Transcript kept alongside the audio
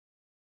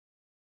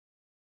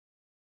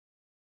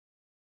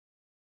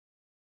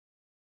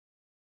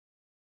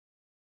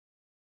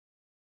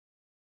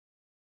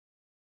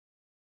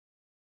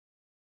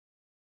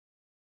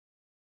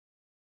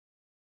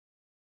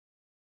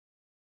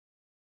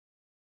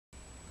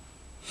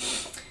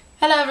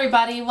Hello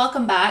everybody,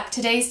 welcome back.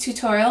 Today's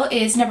tutorial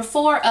is number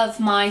 4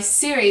 of my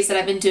series that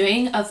I've been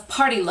doing of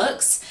party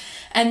looks,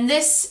 and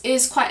this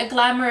is quite a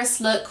glamorous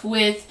look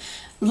with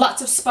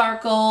lots of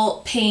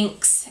sparkle,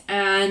 pinks,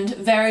 and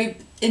very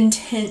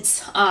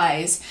intense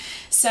eyes.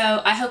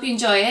 So I hope you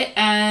enjoy it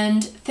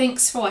and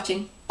thanks for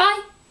watching.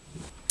 Bye!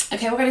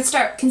 Okay, we're going to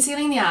start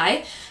concealing the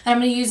eye, and I'm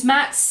going to use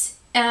MAC's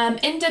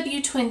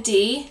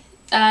NW20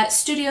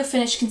 Studio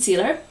Finish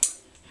Concealer,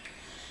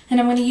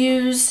 and I'm going to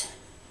use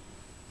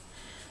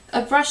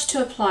a brush to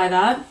apply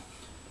that,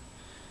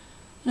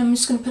 and I'm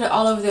just going to put it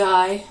all over the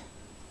eye.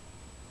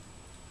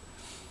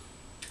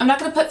 I'm not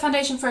going to put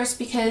foundation first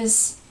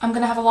because I'm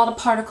going to have a lot of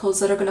particles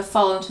that are going to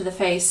fall into the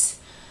face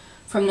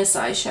from this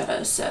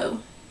eyeshadow,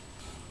 so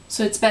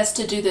it's best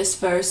to do this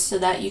first so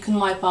that you can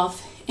wipe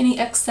off any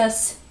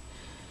excess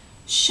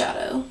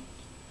shadow.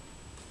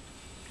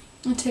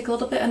 I'll take a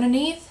little bit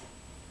underneath.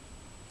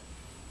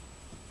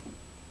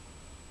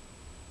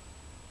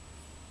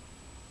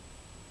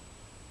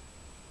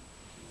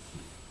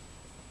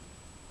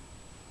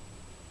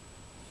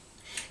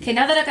 Okay,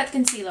 now that I've got the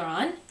concealer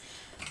on,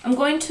 I'm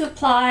going to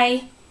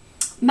apply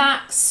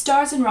MAC's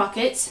Stars and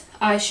Rockets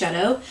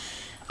eyeshadow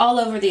all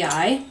over the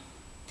eye.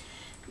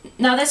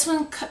 Now this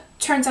one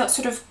turns out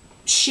sort of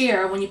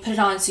sheer when you put it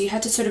on, so you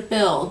have to sort of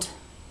build.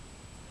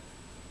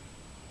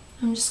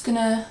 I'm just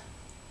gonna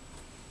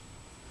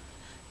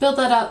build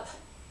that up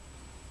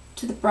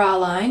to the brow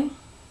line.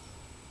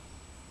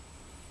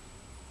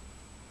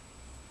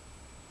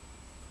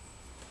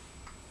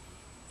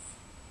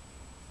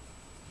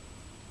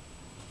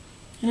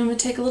 And I'm going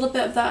to take a little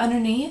bit of that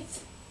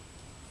underneath.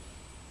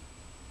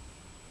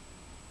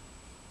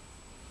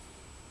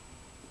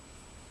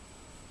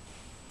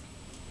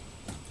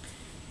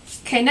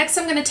 Okay, next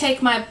I'm going to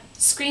take my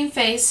Screen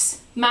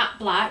Face Matte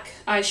Black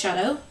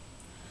eyeshadow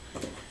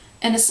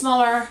and a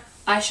smaller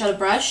eyeshadow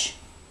brush,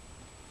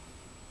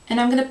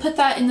 and I'm going to put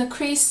that in the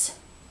crease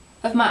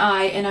of my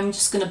eye, and I'm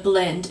just going to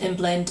blend and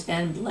blend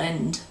and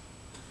blend.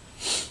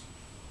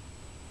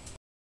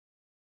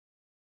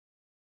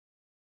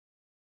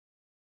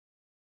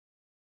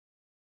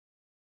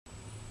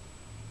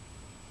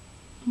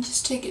 And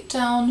just take it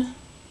down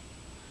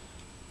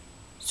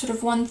sort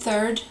of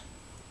 1/3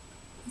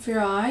 of your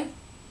eye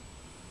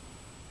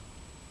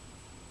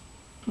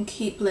and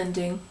keep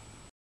blending.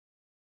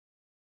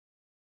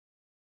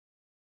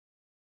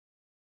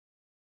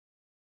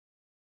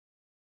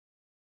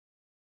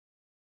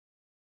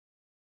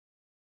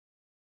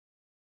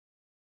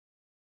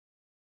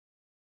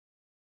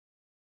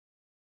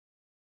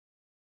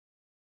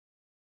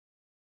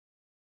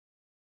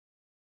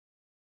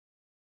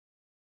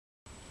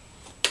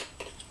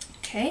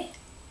 Okay.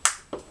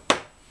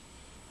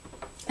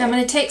 I'm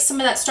going to take some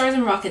of that Stars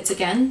and Rockets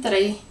again that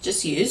I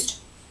just used,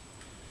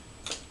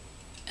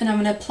 and I'm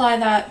going to apply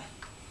that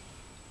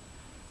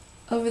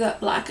over that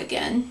black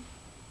again.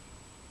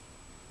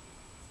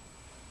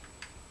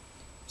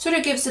 Sort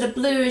of gives it a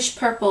bluish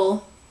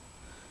purple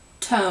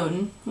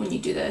tone when you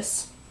do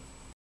this.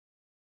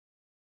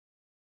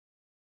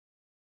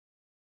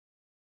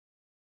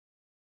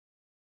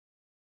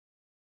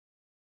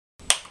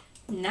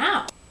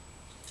 Now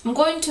I'm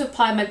going to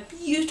apply my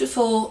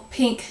beautiful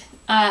pink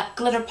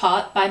glitter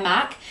pot by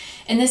MAC,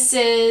 and this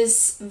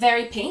is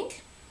very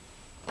pink,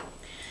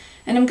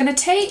 and I'm going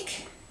to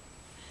take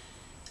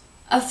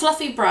a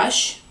fluffy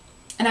brush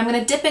and I'm going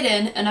to dip it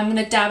in and I'm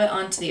going to dab it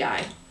onto the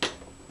eye.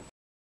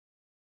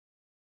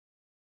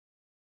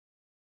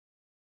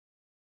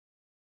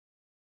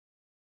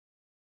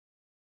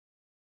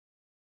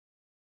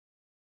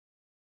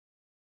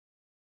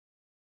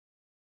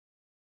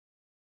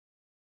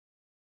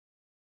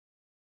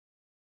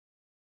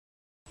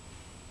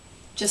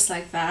 Just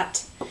like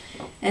that.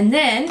 And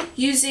then,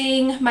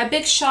 using my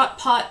Big Shot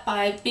pot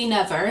by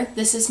e.l.f,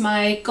 this is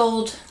my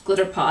gold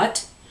glitter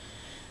pot,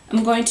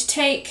 I'm going to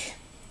take,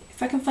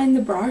 if I can find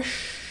the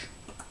brush,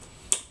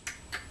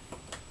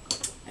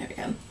 there we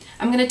go.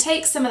 I'm going to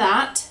take some of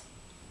that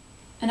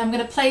and I'm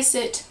going to place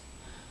it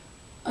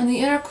on the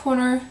inner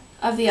corner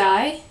of the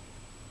eye.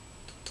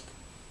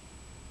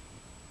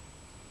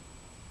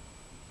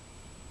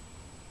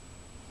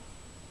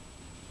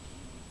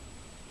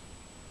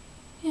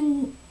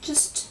 And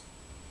just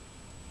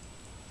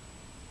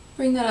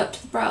bring that up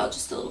to the brow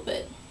just a little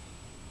bit.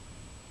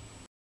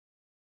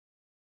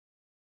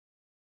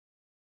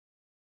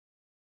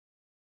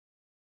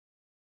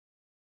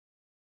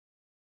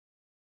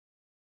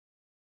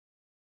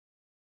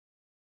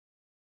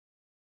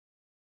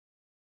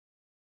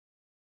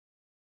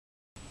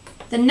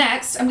 Then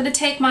next, I'm going to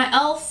take my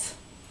e.l.f.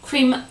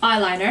 cream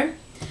eyeliner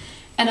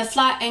and a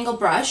flat angle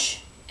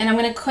brush, and I'm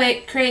going to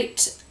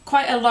create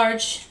quite a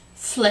large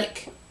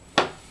flick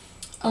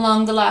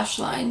along the lash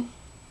line.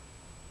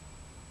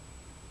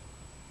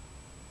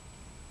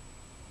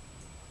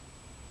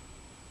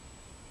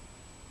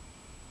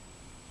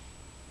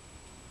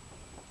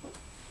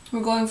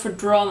 We're going for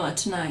drama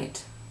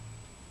tonight.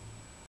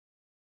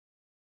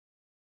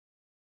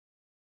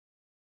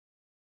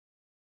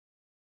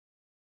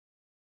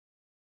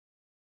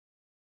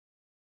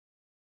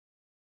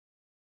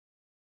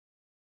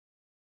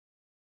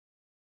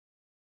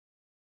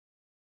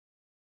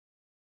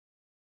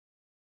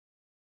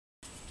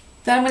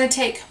 Then I'm going to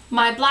take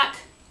my black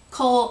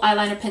kohl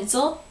eyeliner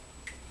pencil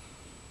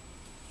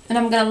and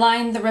I'm going to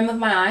line the rim of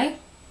my eye.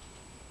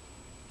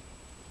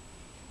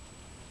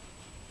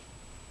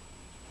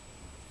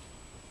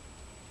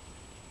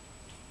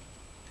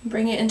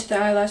 Bring it into the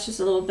eyelashes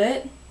a little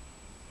bit.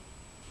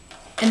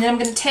 And then I'm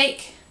going to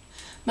take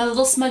my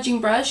little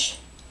smudging brush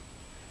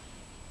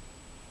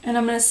and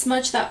I'm going to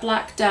smudge that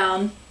black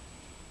down.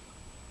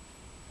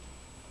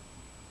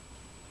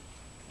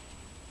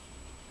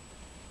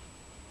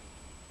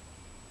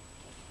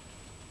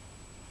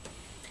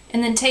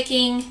 And then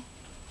taking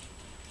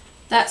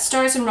that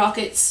Stars and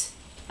Rockets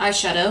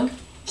eyeshadow,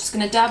 just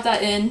going to dab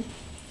that in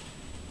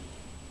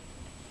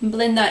and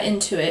blend that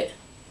into it.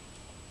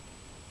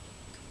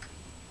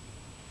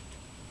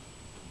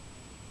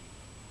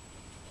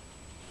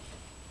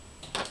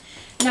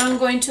 Now I'm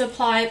going to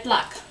apply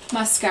black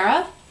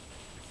mascara.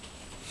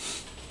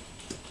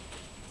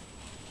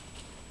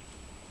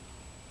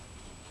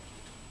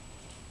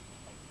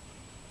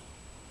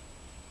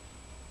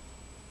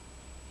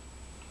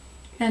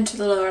 And to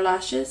the lower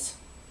lashes.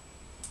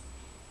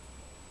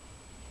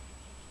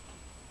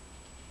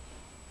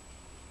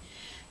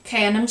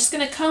 Okay, and I'm just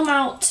going to comb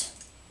out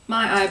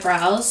my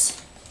eyebrows.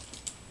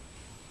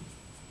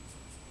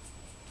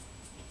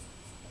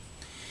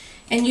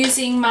 And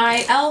using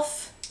my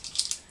e.l.f.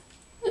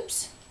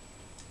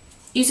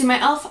 Using my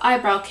e.l.f.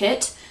 eyebrow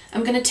kit,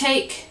 I'm going to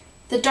take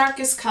the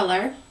darkest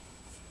color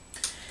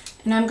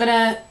and I'm going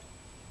to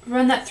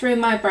run that through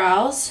my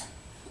brows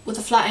with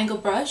a flat angle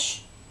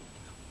brush.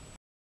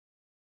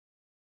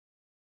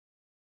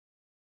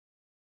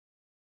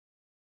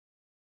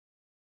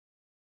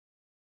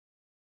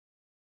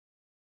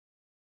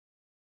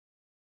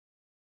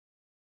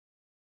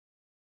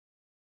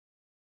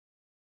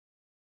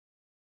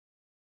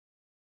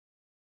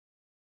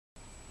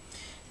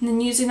 And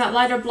then using that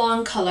lighter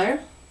blonde color,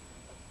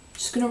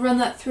 just going to run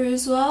that through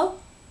as well.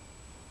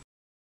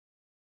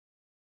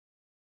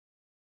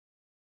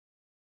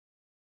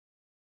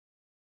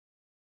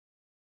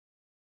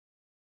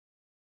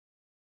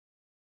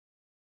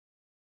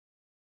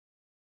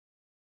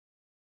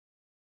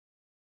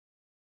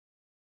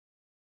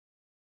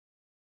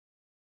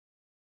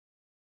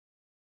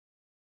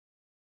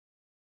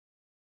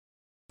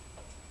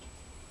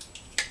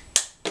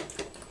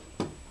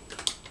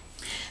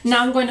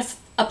 Now I'm going to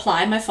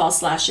apply my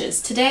false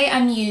lashes. Today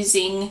I'm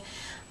using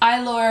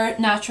e.l.f.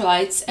 Natural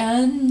Lights,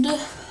 and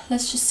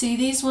let's just see,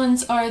 these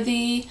ones are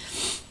the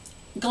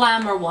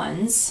glamour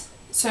ones,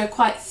 so they're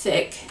quite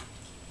thick.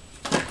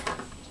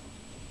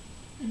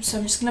 And so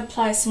I'm just going to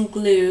apply some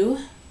glue.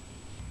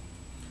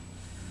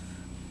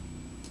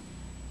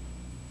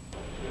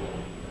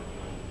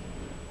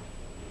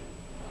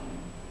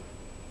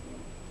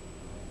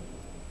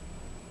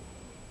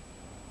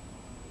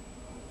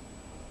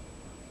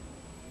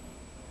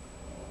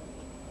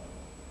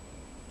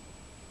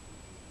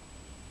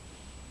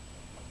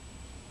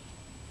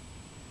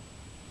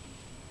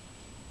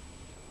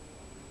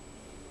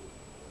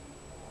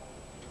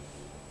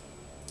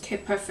 Okay,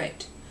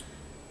 perfect.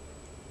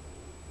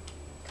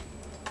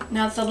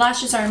 Now that the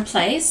lashes are in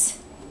place,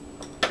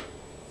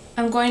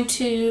 I'm going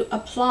to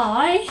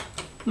apply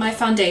my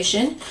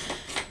foundation,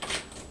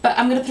 but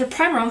I'm going to put a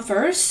primer on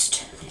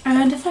first,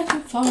 and if I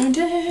can find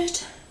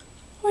it,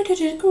 where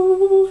did it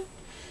go?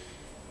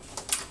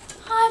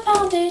 I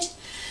found it.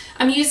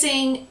 I'm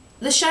using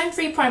the Shine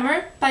Free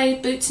Primer by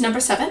Boots number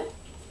 7,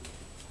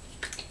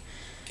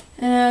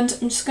 and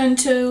I'm just going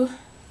to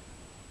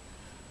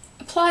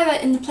apply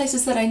that in the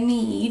places that I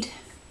need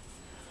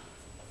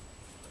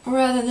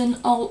rather than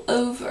all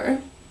over.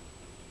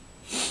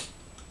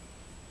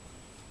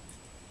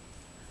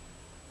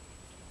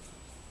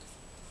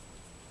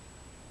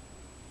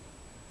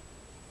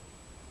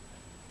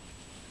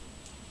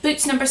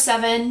 Boots number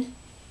 7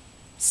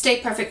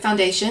 Stay Perfect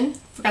Foundation.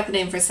 Forgot the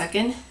name for a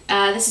second.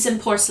 This is in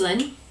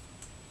porcelain,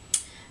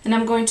 and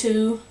I'm going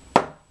to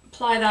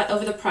apply that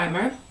over the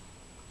primer.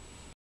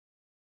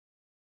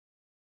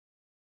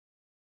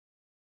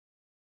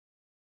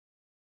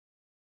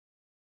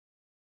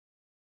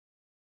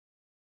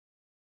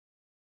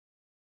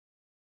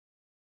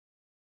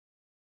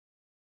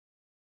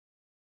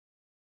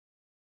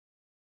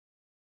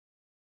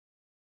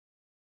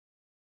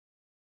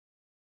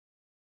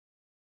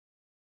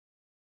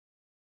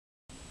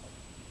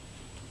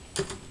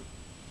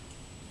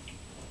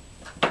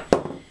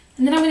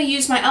 And then I'm going to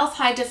use my e.l.f.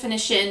 High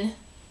Definition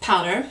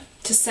powder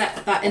to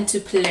set that into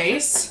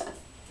place.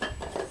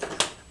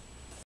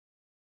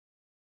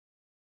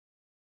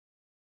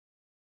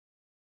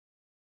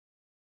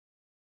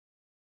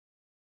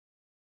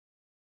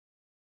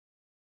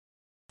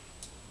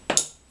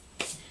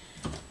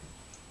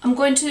 I'm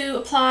going to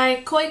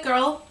apply Koi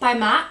Girl by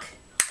MAC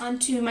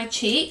onto my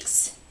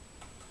cheeks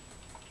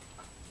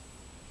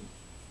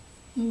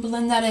and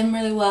blend that in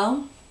really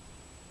well.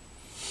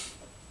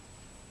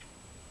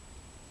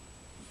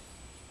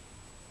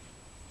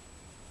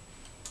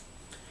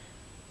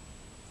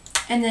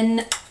 And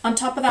then on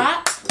top of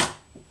that,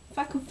 if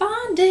I can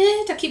find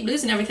it, I keep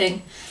losing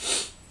everything,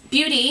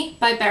 Beauty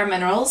by Bare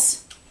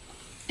Minerals.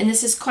 and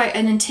this is quite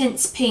an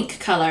intense pink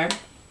color.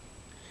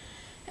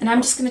 And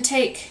I'm just going to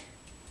take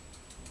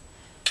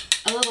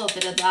a little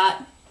bit of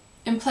that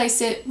and place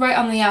it right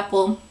on the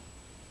apple.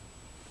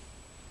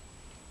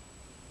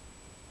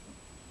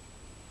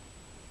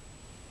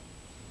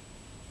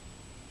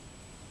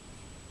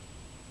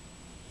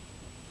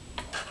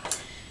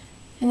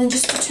 And then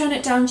just to tone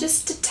it down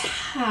just a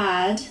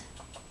tad,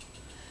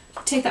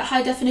 take that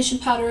high definition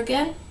powder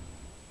again.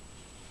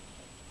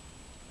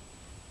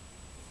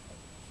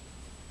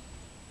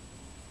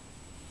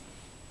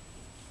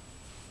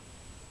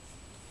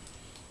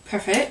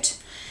 Perfect.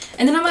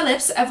 And then on my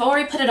lips, I've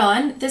already put it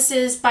on. This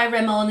is by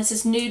Rimmel and this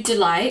is Nude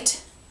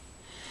Delight.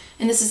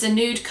 And this is a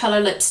nude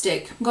color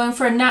lipstick. I'm going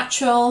for a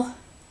natural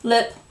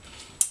lip,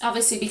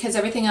 obviously because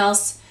everything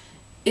else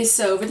is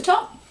so over the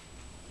top.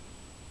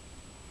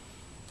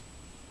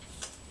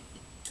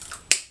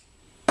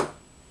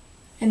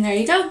 And there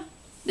you go.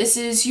 This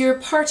is your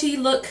party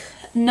look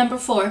number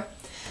 4. And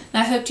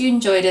I hope you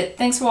enjoyed it.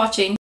 Thanks for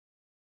watching.